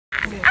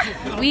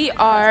We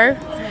are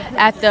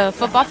at the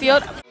football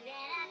field.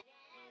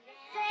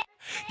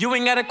 You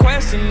ain't gotta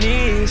question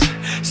these.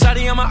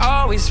 Shawty, I'ma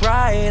always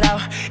ride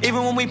out,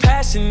 even when we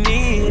passing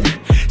need.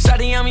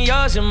 Shawty, I'm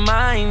yours, you're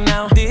mine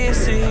now.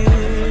 This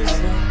is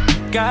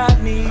got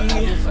me,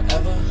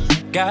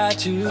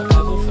 got you,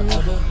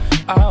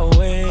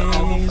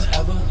 always.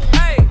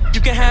 Hey,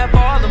 you can have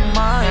all of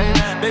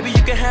mine, baby.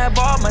 You can have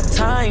all my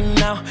time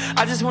now.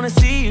 I just wanna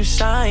see you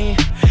shine.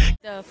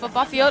 The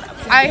football field.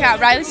 I got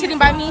Riley sitting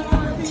by me.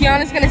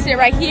 Tiana's gonna sit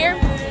right here,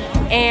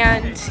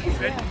 and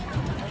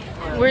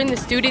we're in the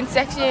student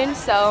section,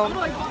 so.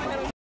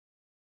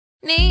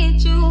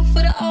 Need you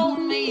for the old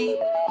me,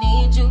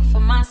 need you for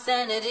my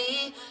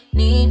sanity,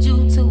 need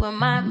you to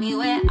remind me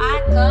where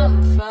I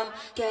come from.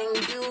 Can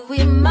you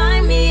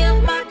remind me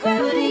of my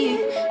gravity?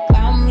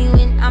 Ground me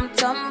when I'm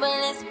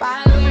tumbling,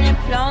 spiraling,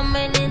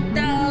 plummeting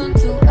down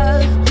to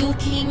earth. You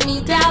keep me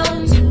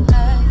down to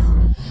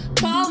earth.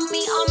 Call me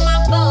on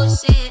my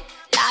bullshit,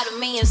 lie to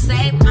me and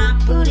say my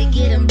booty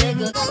getting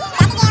bigger.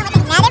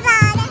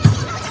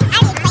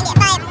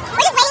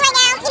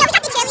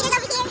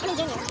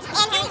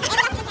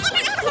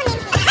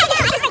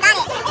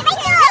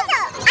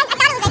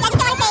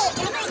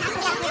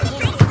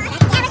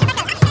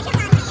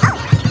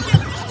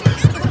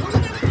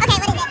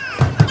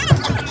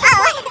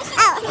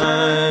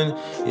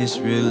 It's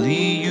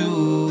really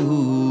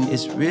you,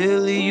 it's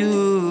really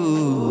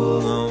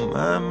you on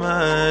my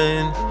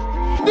mind.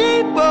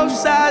 Need both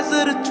sides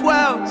of the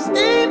 12,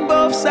 need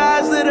both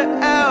sides of the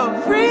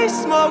L. Free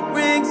smoke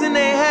rings in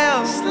they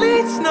hell,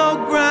 sleet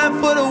snow grind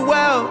for the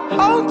well.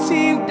 Whole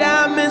team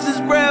diamonds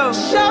is real,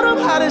 show them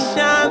how to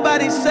shine by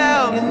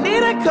themselves. You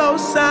need a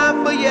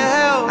cosign for your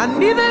help, I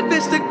need that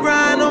bitch to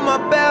grind on my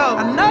belt.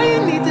 I know you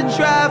need to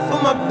drive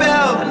for my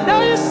belt, I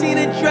know you seen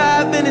it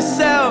drive in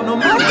itself. No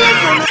more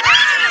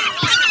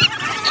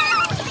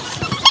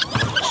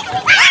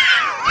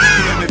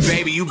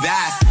baby, you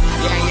bad.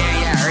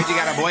 Yeah, heard you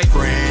got a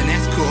boyfriend.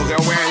 That's cool, girl,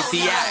 where is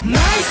he at?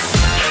 Nice!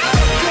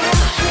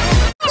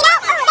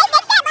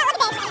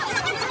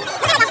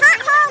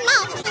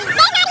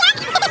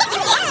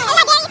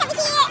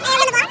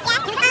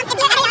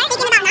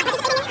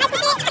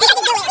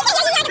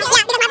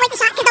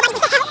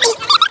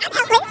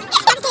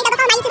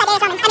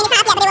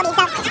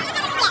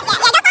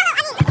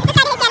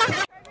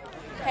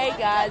 Hey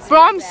guys.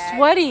 Bro, I'm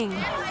sweating.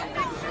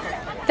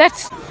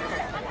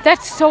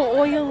 That's so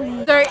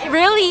oily. There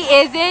really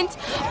isn't,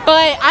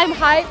 but I'm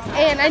hyped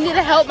and I need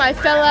to help my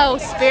fellow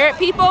spirit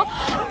people.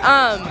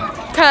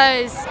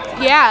 Cause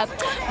yeah,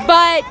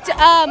 but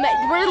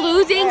we're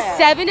losing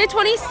 7-27,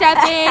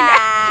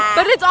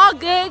 but it's all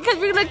good cause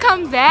we're gonna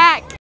come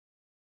back.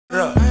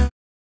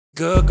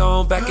 Good,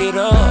 gon' back it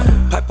up.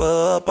 Pipe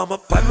up, I'ma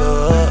pipe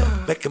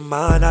up. Making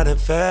mine, I done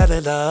fell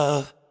in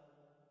love.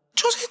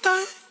 Juicy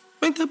thing,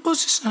 make that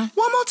pussy sing.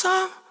 One more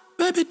time,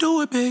 baby, do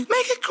it big.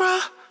 Make it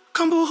cry.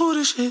 Come boo-hoo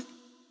this shit.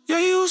 Yeah,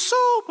 you a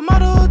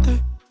supermodel thing.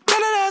 Man,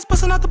 that ass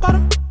bustin' out the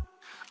bottom.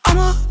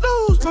 I'ma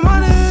lose my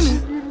mind in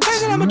it.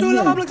 Crazy, I'ma do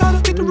the obligado.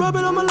 Get the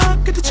rubbing on my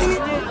line, get the chini.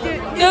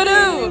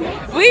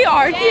 Dude, we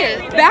are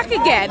here, back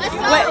again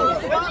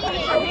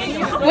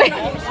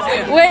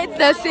with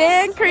the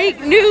Sand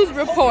Creek News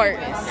Report.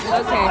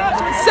 Okay,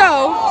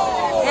 so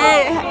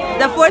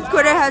the fourth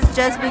quarter has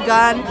just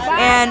begun,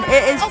 and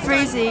it is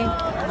freezing.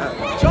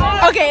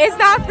 Okay, it's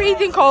not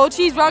freezing cold.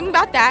 She's wrong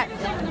about that.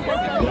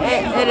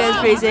 It is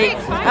freezing.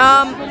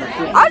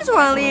 I just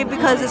want to leave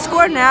because the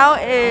score now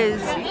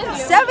is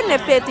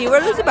 7-50.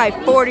 We're losing by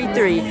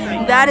 43.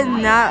 That is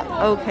not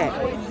okay.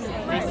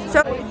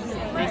 So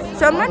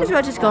I might as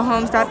well just go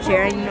home, stop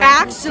cheering. You know?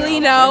 Actually,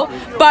 no.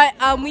 But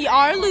we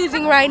are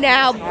losing right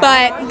now.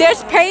 But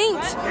this paint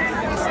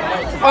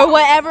or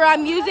whatever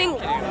I'm using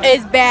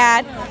is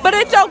bad. But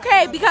it's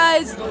okay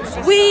because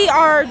we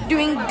are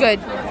doing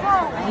good.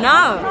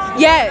 No.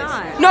 Yes.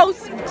 No.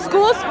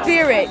 School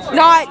spirit,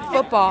 not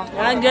football.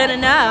 Not good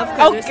enough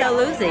because we're still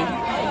losing.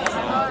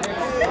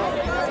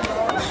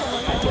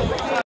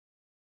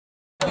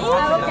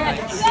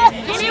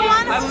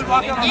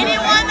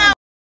 Anyone?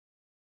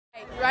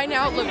 Right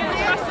now, look.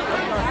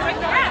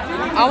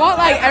 I want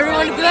like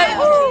everyone to be like,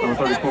 ooh.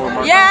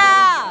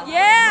 Yeah.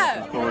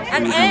 Yeah.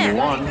 An ant.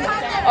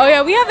 Oh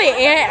yeah, we have an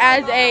ant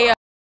as a.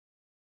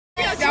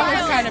 That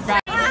was kind of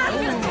bright.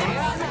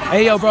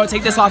 Hey yo, bro,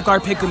 take this off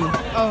guard, pick me.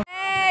 Oh.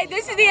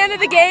 This is the end of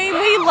the game.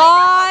 We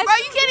lost. Bro,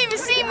 you can't even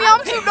see me.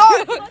 I'm too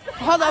dark.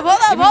 Hold up.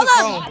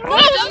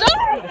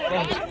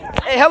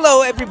 Hey,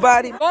 hello,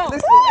 everybody.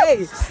 Listen,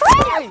 hey.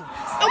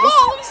 Come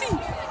on, let me see.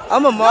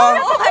 I'm a mom.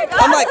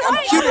 I'm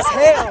cute as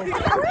hell.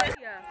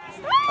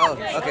 Oh,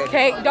 okay.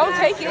 Okay, don't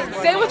take it.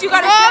 Say what you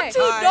gotta say. I'm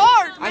too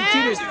dark, man. I'm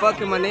cute as fuck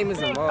and my name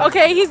is Amal.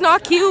 Okay, he's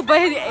not cute, but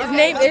his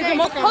name is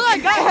Amal. Hold on,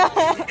 guys.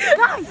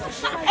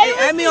 Hey,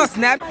 add me on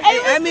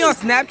add me on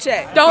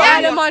Snapchat. Don't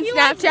add him on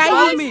Snapchat.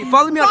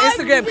 Follow me on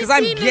Instagram because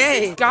I'm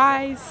gay.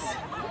 Guys.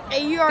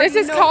 Hey, this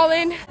is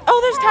Colin. Oh,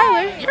 there's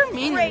Tyler. You're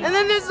mean. And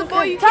then there's the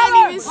boy you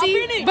can't even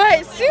see.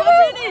 But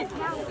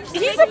Sumo,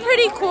 he's a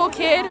pretty cool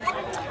kid.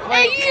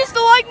 Hey, you used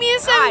to like me in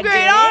 7th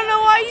grade. I don't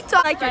know why you So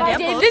like your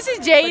nipples. This is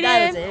But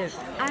that Jaden. is it.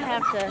 I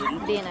have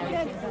to be in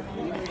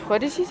everything.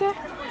 What did she say?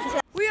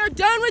 We are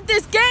done with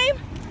this game,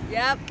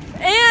 Yep.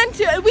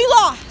 and we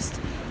lost.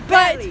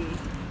 But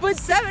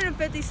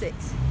 7-56.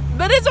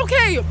 But it's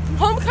okay.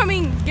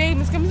 Homecoming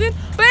games comes in.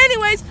 But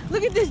anyways,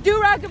 look at this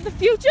do-rag of the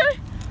future.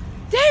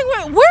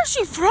 Dang, where's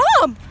she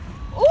from?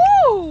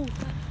 Ooh.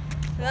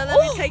 Now let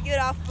me take it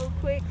off real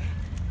quick.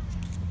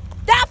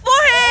 That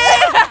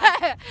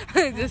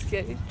forehead! Just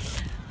kidding.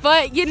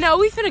 But you know,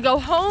 we finna go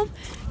home,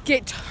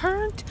 get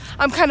turned.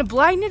 I'm kind of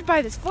blinded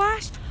by this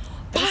flash.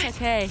 But it's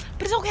okay.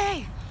 But it's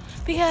okay.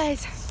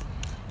 Because,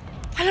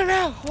 I don't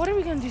know. What are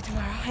we gonna do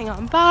tomorrow? Hang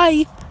on.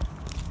 Bye.